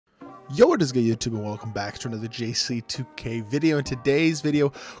Yo, what is good, YouTube, and welcome back to another JC2K video. In today's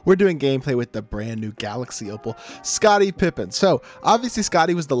video, we're doing gameplay with the brand new Galaxy Opal, Scottie Pippen. So, obviously,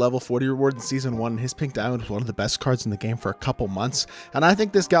 Scottie was the level 40 reward in Season 1, and his Pink Diamond was one of the best cards in the game for a couple months. And I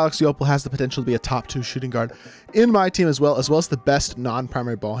think this Galaxy Opal has the potential to be a top 2 shooting guard in my team as well as the best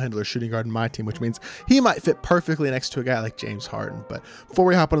non-primary ball handler shooting guard in my team, which means he might fit perfectly next to a guy like James Harden. But before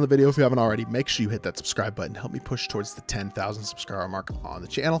we hop into the video, if you haven't already, make sure you hit that subscribe button to help me push towards the 10,000 subscriber mark on the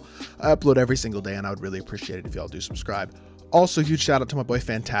channel. I upload every single day, and I would really appreciate it if y'all do subscribe. Also, huge shout out to my boy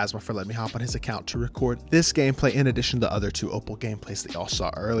Phantasma for letting me hop on his account to record this gameplay in addition to the other 2 Opal gameplays that y'all saw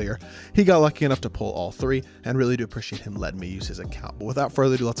earlier. He got lucky enough to pull all 3, and really do appreciate him letting me use his account. But without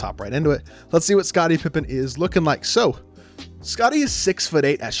further ado, let's hop right into it. Let's see what Scottie Pippen is looking like. So, Scottie is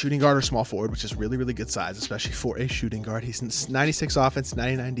 6'8" at shooting guard or small forward, which is really good size, especially for a shooting guard. He's 96 offense,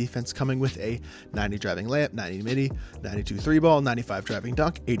 99 defense, coming with a 90 driving layup, 90 midi, 92 3 ball, 95 driving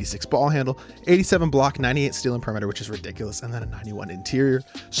dunk, 86 ball handle, 87 block, 98 steal and perimeter, which is ridiculous, and then a 91 interior,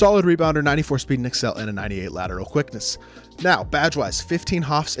 solid rebounder, 94 speed and excel, and a 98 lateral quickness. Now, badge-wise, 15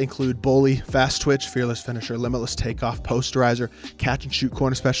 Hoffs include bully, fast twitch, fearless finisher, limitless takeoff, posterizer, catch and shoot,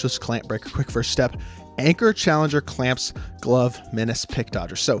 corner specialist, clamp breaker, quick first step, anchor, challenger, clamps, glove, menace, pick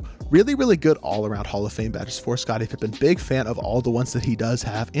dodger. So really good all-around Hall of Fame badges for Scottie Pippen. Big fan of all the ones that he does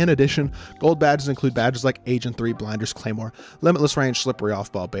have. In addition, gold badges include badges like Agent 3, Blinders, Claymore, Limitless Range, Slippery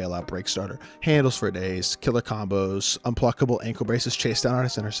Off-Ball, Bailout, Break Starter, Handles for Days, Killer Combos, Unpluckable, Ankle Braces, Chase Down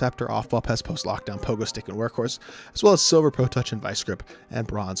Artist, Interceptor, Off-Ball, Pest, Post Lockdown, Pogo Stick, and Workhorse, as well as Silver Pro Touch and Vice Grip, and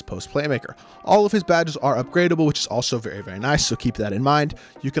Bronze Post Playmaker. All of his badges are upgradable, which is also very nice, so keep that in mind.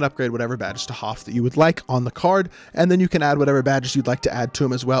 You can upgrade whatever badges to Hoff that you would like on the card, and then you can add whatever badges you'd like to add to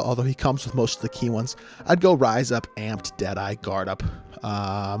him as well, although he comes with most of the key ones. I'd go Rise Up, Amped, Deadeye, Guard Up,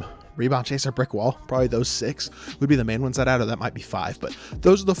 Rebound Chaser, Brick Wall. Probably those 6 would be the main ones I'd add, or that might be 5, but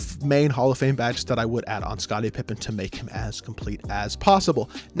those are the main Hall of Fame badges that I would add on Scottie Pippen to make him as complete as possible.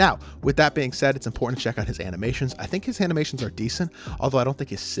 Now, with that being said, it's important to check out his animations. I think his animations are decent, although I don't think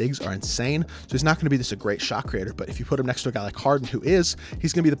his SIGs are insane, so he's not going to be a great shot creator, but if you put him next to a guy like Harden, he's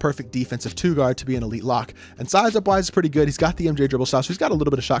going to be the perfect defensive 2 guard to be an elite lock, and size up wise is pretty good. He's got the MJ dribble style, so he's got a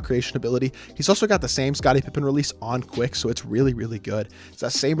little bit of shot creation ability. He's also got the same Scottie Pippen release on quick, so it's really good. It's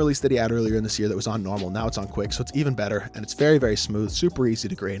that same release that he had earlier in this year that was on normal. Now it's on quick, so it's even better, and it's very smooth, super easy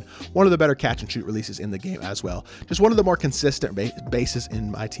to green. One of the better catch and shoot releases in the game as well. Just one of the more consistent bases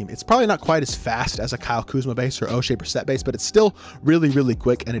in my team. It's probably not quite as fast as a Kyle Kuzma base or O-shape or set base, but it's still really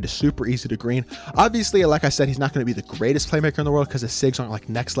quick, and it is super easy to green. Obviously, like I said, he's not going to be the greatest playmaker in the world because his SIGs aren't like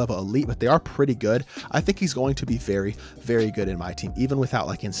next level elite, but they are pretty good. I think he's going to be very good in my team, even without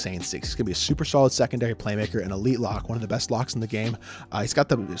like insane SIGs. He's going to be a super solid secondary playmaker, an elite lock, one of the best locks in the game. He's got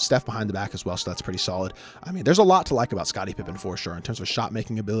the Steph behind the back as well, so that's pretty solid. I mean, there's a lot to like about Scottie Pippen for sure in terms of shot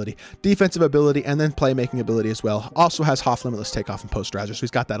making ability, defensive ability, and then playmaking ability as well. Also has Hoff, Limitless Takeoff, and Posterizer, so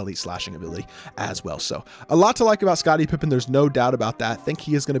he's got that elite slashing ability as well. So a lot to like about Scottie Pippen. There's no doubt about that. I think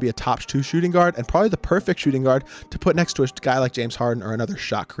he is going to be a top 2 shooting guard, and probably the perfect shooting guard to put next to a guy like James Harden or another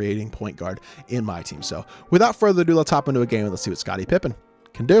shot creating point guard in my team. So without further ado, let's hop into a game and let's see what Scottie Pippen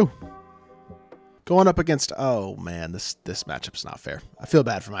can do. Going up against, oh man, this matchup's not fair. I feel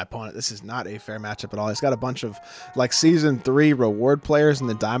bad for my opponent. This is not a fair matchup at all. He's got a bunch of like Season 3 reward players and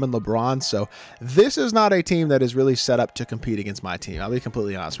the Diamond LeBron. So this is not a team that is really set up to compete against my team. I'll be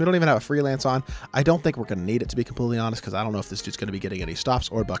completely honest. We don't even have a freelance on. I don't think we're going to need it, to be completely honest, because I don't know if this dude's going to be getting any stops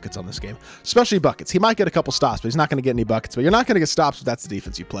or buckets on this game, especially buckets. He might get a couple stops, but he's not going to get any buckets. But you're not going to get stops if that's the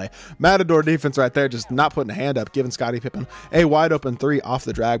defense you play. Matador defense right there, just not putting a hand up, giving Scottie Pippen a wide open 3 off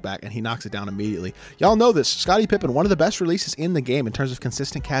the drag back, and he knocks it down immediately. Y'all know this. Scottie Pippen, one of the best releases in the game in terms of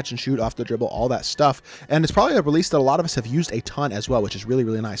consistent catch and shoot, off the dribble, all that stuff. And it's probably a release that a lot of us have used a ton as well, which is really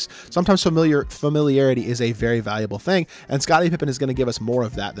nice. Sometimes familiarity is a very valuable thing, and Scottie Pippen is going to give us more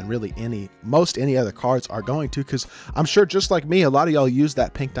of that than really most any other cards are going to, because I'm sure just like me, a lot of y'all use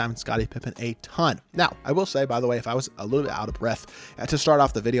that Pink Diamond Scottie Pippen a ton. Now, I will say, by the way, if I was a little bit out of breath to start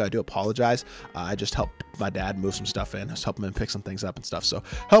off the video, I do apologize. I just helped my dad move some stuff in. I was helping him pick some things up and stuff, so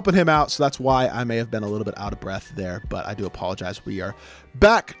helping him out. So that's why I may have been a little bit out of breath there, but I do apologize. We are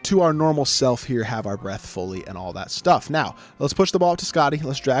back to our normal self here, have our breath fully and all that stuff. Now, let's push the ball up to Scottie.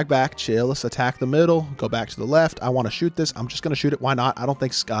 Let's drag back, chill. Let's attack the middle, go back to the left. I want to shoot this. I'm just going to shoot it. Why not? I don't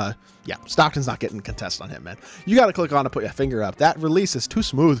think, yeah, Stockton's not getting contested on him, man. You got to click on to put your finger up. That release is too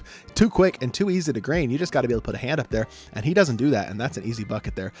smooth, too quick, and too easy to green. You just got to be able to put a hand up there, and he doesn't do that, and that's an easy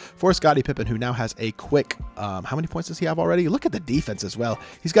bucket there for Scottie Pippen, who now has a quick, how many points does he have already? Look at the defense as well.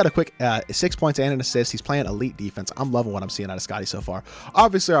 He's got a quick 6 points points and an assist. He's playing elite defense. I'm loving what I'm seeing out of Scottie so far.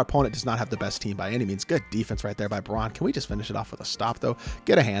 Obviously, our opponent does not have the best team by any means. Good defense right there by Braun. Can we just finish it off with a stop, though?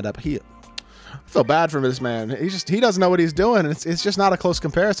 Get a hand up. I feel bad for this man. He doesn't know what he's doing. It's just not a close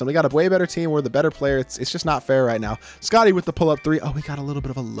comparison. We got a way better team. We're the better player. It's just not fair right now. Scottie with the pull-up three. Oh, we got a little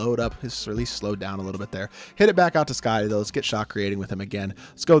bit of a load up. His release slowed down a little bit there. Hit it back out to Scottie, though. Let's get shot creating with him again.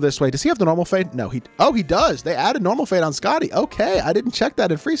 Let's go this way. Does he have the normal fade? No, he does. They added normal fade on Scottie. Okay, I didn't check that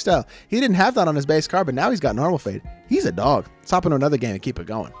in freestyle. He didn't have that on his base card, but now he's got normal fade. He's a dog. Let's hop into another game and keep it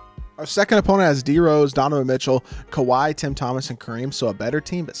going. Our second opponent has D Rose, Donovan Mitchell, Kawhi, Tim Thomas, and Kareem. So a better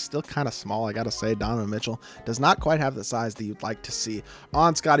team, but still kind of small. I got to say, Donovan Mitchell does not quite have the size that you'd like to see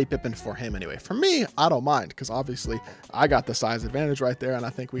on Scottie Pippen for him anyway. For me, I don't mind because obviously I got the size advantage right there, and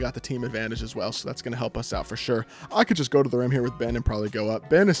I think we got the team advantage as well. So that's going to help us out for sure. I could just go to the rim here with Ben and probably go up.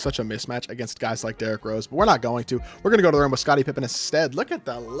 Ben is such a mismatch against guys like Derrick Rose, but we're not going to. We're going to go to the rim with Scottie Pippen instead. Look at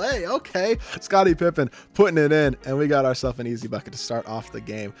the lay. Okay, Scottie Pippen putting it in, and we got ourselves an easy bucket to start off the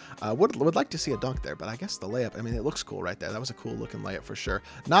game. Would like to see a dunk there, but I guess the layup, I mean, it looks cool right there. That was a cool looking layup for sure.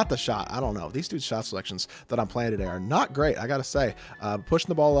 Not the shot. I don't know. These dudes' shot selections that I'm playing today are not great, I gotta say. Pushing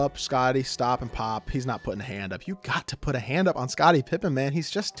the ball up, Scottie, stop and pop. He's not putting a hand up. You got to put a hand up on Scottie Pippen, man.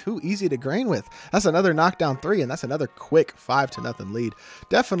 He's just too easy to green with. That's another knockdown three, and that's another quick 5-0 lead.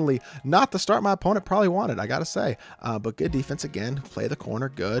 Definitely not the start my opponent probably wanted, I gotta say. But good defense again. Play the corner.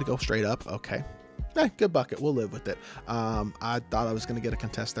 Good. Go straight up. Okay. Good bucket. We'll live with it. I thought I was going to get a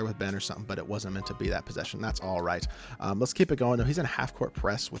contest there with Ben or something, but it wasn't meant to be that possession. That's all right. Let's keep it going, though. He's in a half-court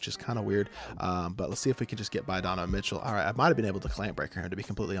press, which is kind of weird, but let's see if we can just get by Donovan Mitchell. All right, I might have been able to clamp breaker here, to be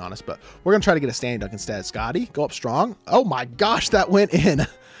completely honest, but we're going to try to get a standing dunk instead. Scottie, go up strong. Oh, my gosh, that went in.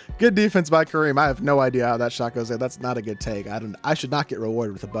 Good defense by Kareem. I have no idea how that shot goes there. That's not a good take. I should not get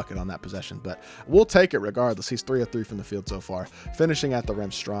rewarded with a bucket on that possession, but we'll take it regardless. He's 3 of 3 from the field so far, finishing at the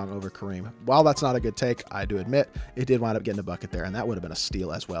rim strong over Kareem. While that's not a good take, I do admit it did wind up getting a bucket there, and that would have been a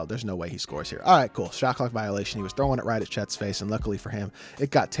steal as well. There's no way he scores here. All right, cool. Shot clock violation. He was throwing it right at Chet's face, and luckily for him,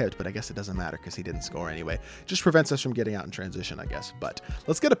 it got tipped, but I guess it doesn't matter because he didn't score anyway. Just prevents us from getting out in transition, I guess. But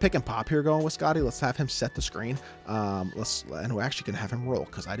let's get a pick and pop here going with Scottie. Let's have him set the screen. And we're actually going to have him roll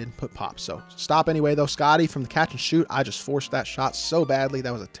because I didn't put pop. So stop anyway, though. Scottie from the catch and shoot. I just forced that shot so badly.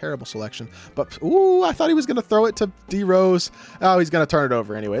 That was a terrible selection. But, ooh, I thought he was going to throw it to D Rose. Oh, he's going to turn it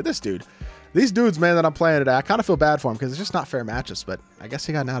over anyway. These dudes, man, that I'm playing today, I kind of feel bad for him because it's just not fair matchups, but I guess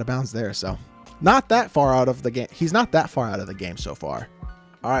he got out of bounds there, so not that far out of the game. He's not that far out of the game so far.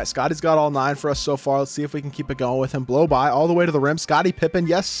 All right, Scottie's got all 9 for us so far. Let's see if we can keep it going with him. Blow by all the way to the rim. Scottie Pippen,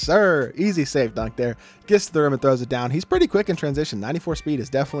 yes, sir. Easy safe dunk there. Gets to the rim and throws it down. He's pretty quick in transition. 94 speed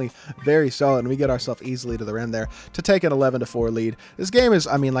is definitely very solid, and we get ourselves easily to the rim there to take an 11-4 lead. This game is,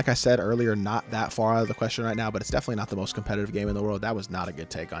 I mean, like I said earlier, not that far out of the question right now, but it's definitely not the most competitive game in the world. That was not a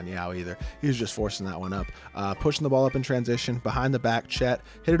good take on Yao either. He was just forcing that one up. Pushing the ball up in transition. Behind the back, Chet.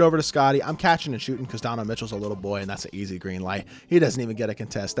 Hit it over to Scottie. I'm catching and shooting because Donovan Mitchell's a little boy, and that's an easy green light. He doesn't even get a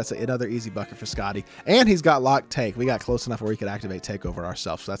contest. That's another easy bucket for Scottie. And he's got locked take. We got close enough where we could activate takeover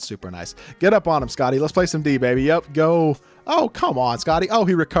ourselves, so that's super nice. Get up on him, Scottie. Let's play some D, baby. Yep, go. Oh, come on, Scottie. Oh,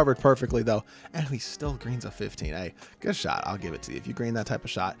 he recovered perfectly, though. And he still greens a 15. Hey, good shot. I'll give it to you. If you green that type of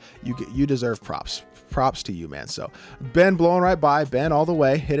shot, you deserve props. Props to you, man. So Ben blowing right by. Ben all the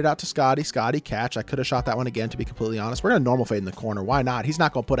way. Hit it out to Scottie. Scottie catch. I could have shot that one again, to be completely honest. We're going to normal fade in the corner. Why not? He's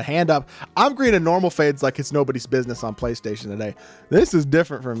not going to put a hand up. I'm greening normal fades like it's nobody's business on PlayStation today. This is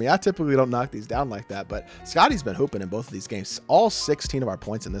different for me. I typically don't knock these down like that, but Scottie's been hooping in both of these games. All 16 of our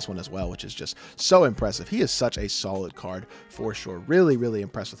points in this one as well, which is just so impressive. He is such a solid card for sure. Really, really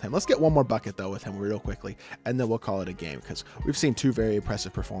impressed with him. Let's get one more bucket, though, with him real quickly, and then we'll call it a game because we've seen 2 very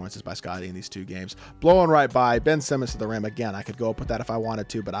impressive performances by Scottie in these 2 games. Blowing right by. Ben Simmons to the rim. Again, I could go up with that if I wanted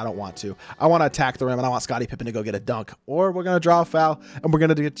to, but I don't want to. I want to attack the rim, and I want Scottie Pippen to go get a dunk, or we're going to draw a foul, and we're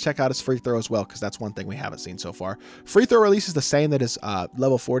going to check out his free throw as well because that's one thing we haven't seen so far. Free throw release is the same that his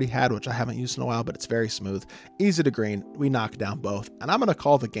level 40 had, which I haven't used in a while, but it's very smooth. Easy to green. We knock down both, and I'm going to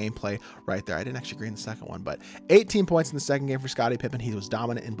call the gameplay right there. I didn't actually green the second one, but 18 points in the second game for Scottie Pippen. He was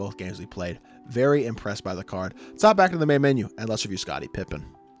dominant in both games we played. Very impressed by the card. Let's hop back to the main menu, and let's review Scottie Pippen.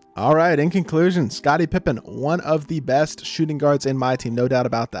 All right, in conclusion, Scottie Pippen, one of the best shooting guards in my team, no doubt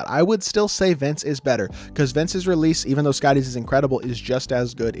about that. I would still say Vince is better because Vince's release, even though Scottie's is incredible, is just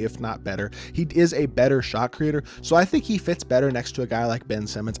as good, if not better. He is a better shot creator, so I think he fits better next to a guy like Ben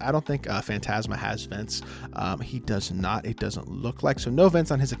Simmons. I don't think Phantasma has Vince. He does not. It doesn't look like, so no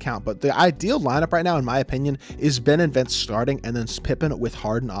Vince on his account, but the ideal lineup right now, in my opinion, is Ben and Vince starting, and then Pippen with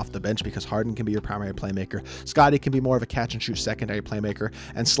Harden off the bench because Harden can be your primary playmaker. Scottie can be more of a catch and shoot secondary playmaker,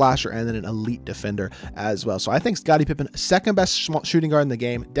 and slasher, and then an elite defender as well. So I think Scottie Pippen, second best shooting guard in the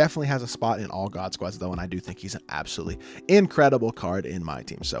game, definitely has a spot in all God squads though, and I do think he's an absolutely incredible card in my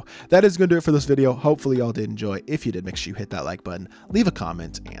team. So that is going to do it for this video. Hopefully y'all did enjoy. If you did, make sure you hit that like button, leave a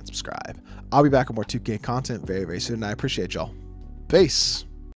comment, and subscribe. I'll be back with more 2K content very, very soon, and I appreciate y'all. Peace.